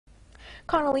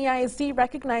Connally ISD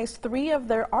recognized 3 of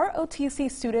their ROTC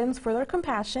students for their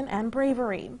compassion and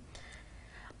bravery.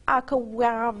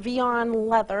 Akawavion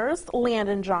Leathers,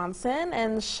 Landon Johnson,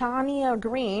 and Shania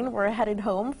Green were headed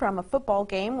home from a football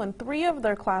game when 3 of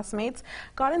their classmates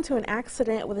got into an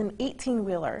accident with an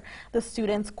 18-wheeler. The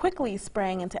students quickly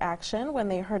sprang into action when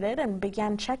they heard it and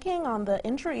began checking on the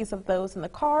injuries of those in the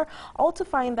car, all to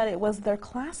find that it was their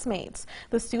classmates.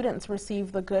 The students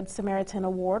received the Good Samaritan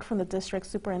Award from the district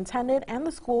superintendent and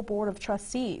the school board of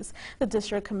trustees. The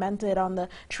district commented on the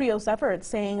trio's efforts,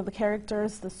 saying the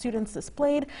characters the students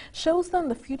displayed shows them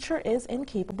the future is in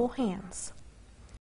capable hands.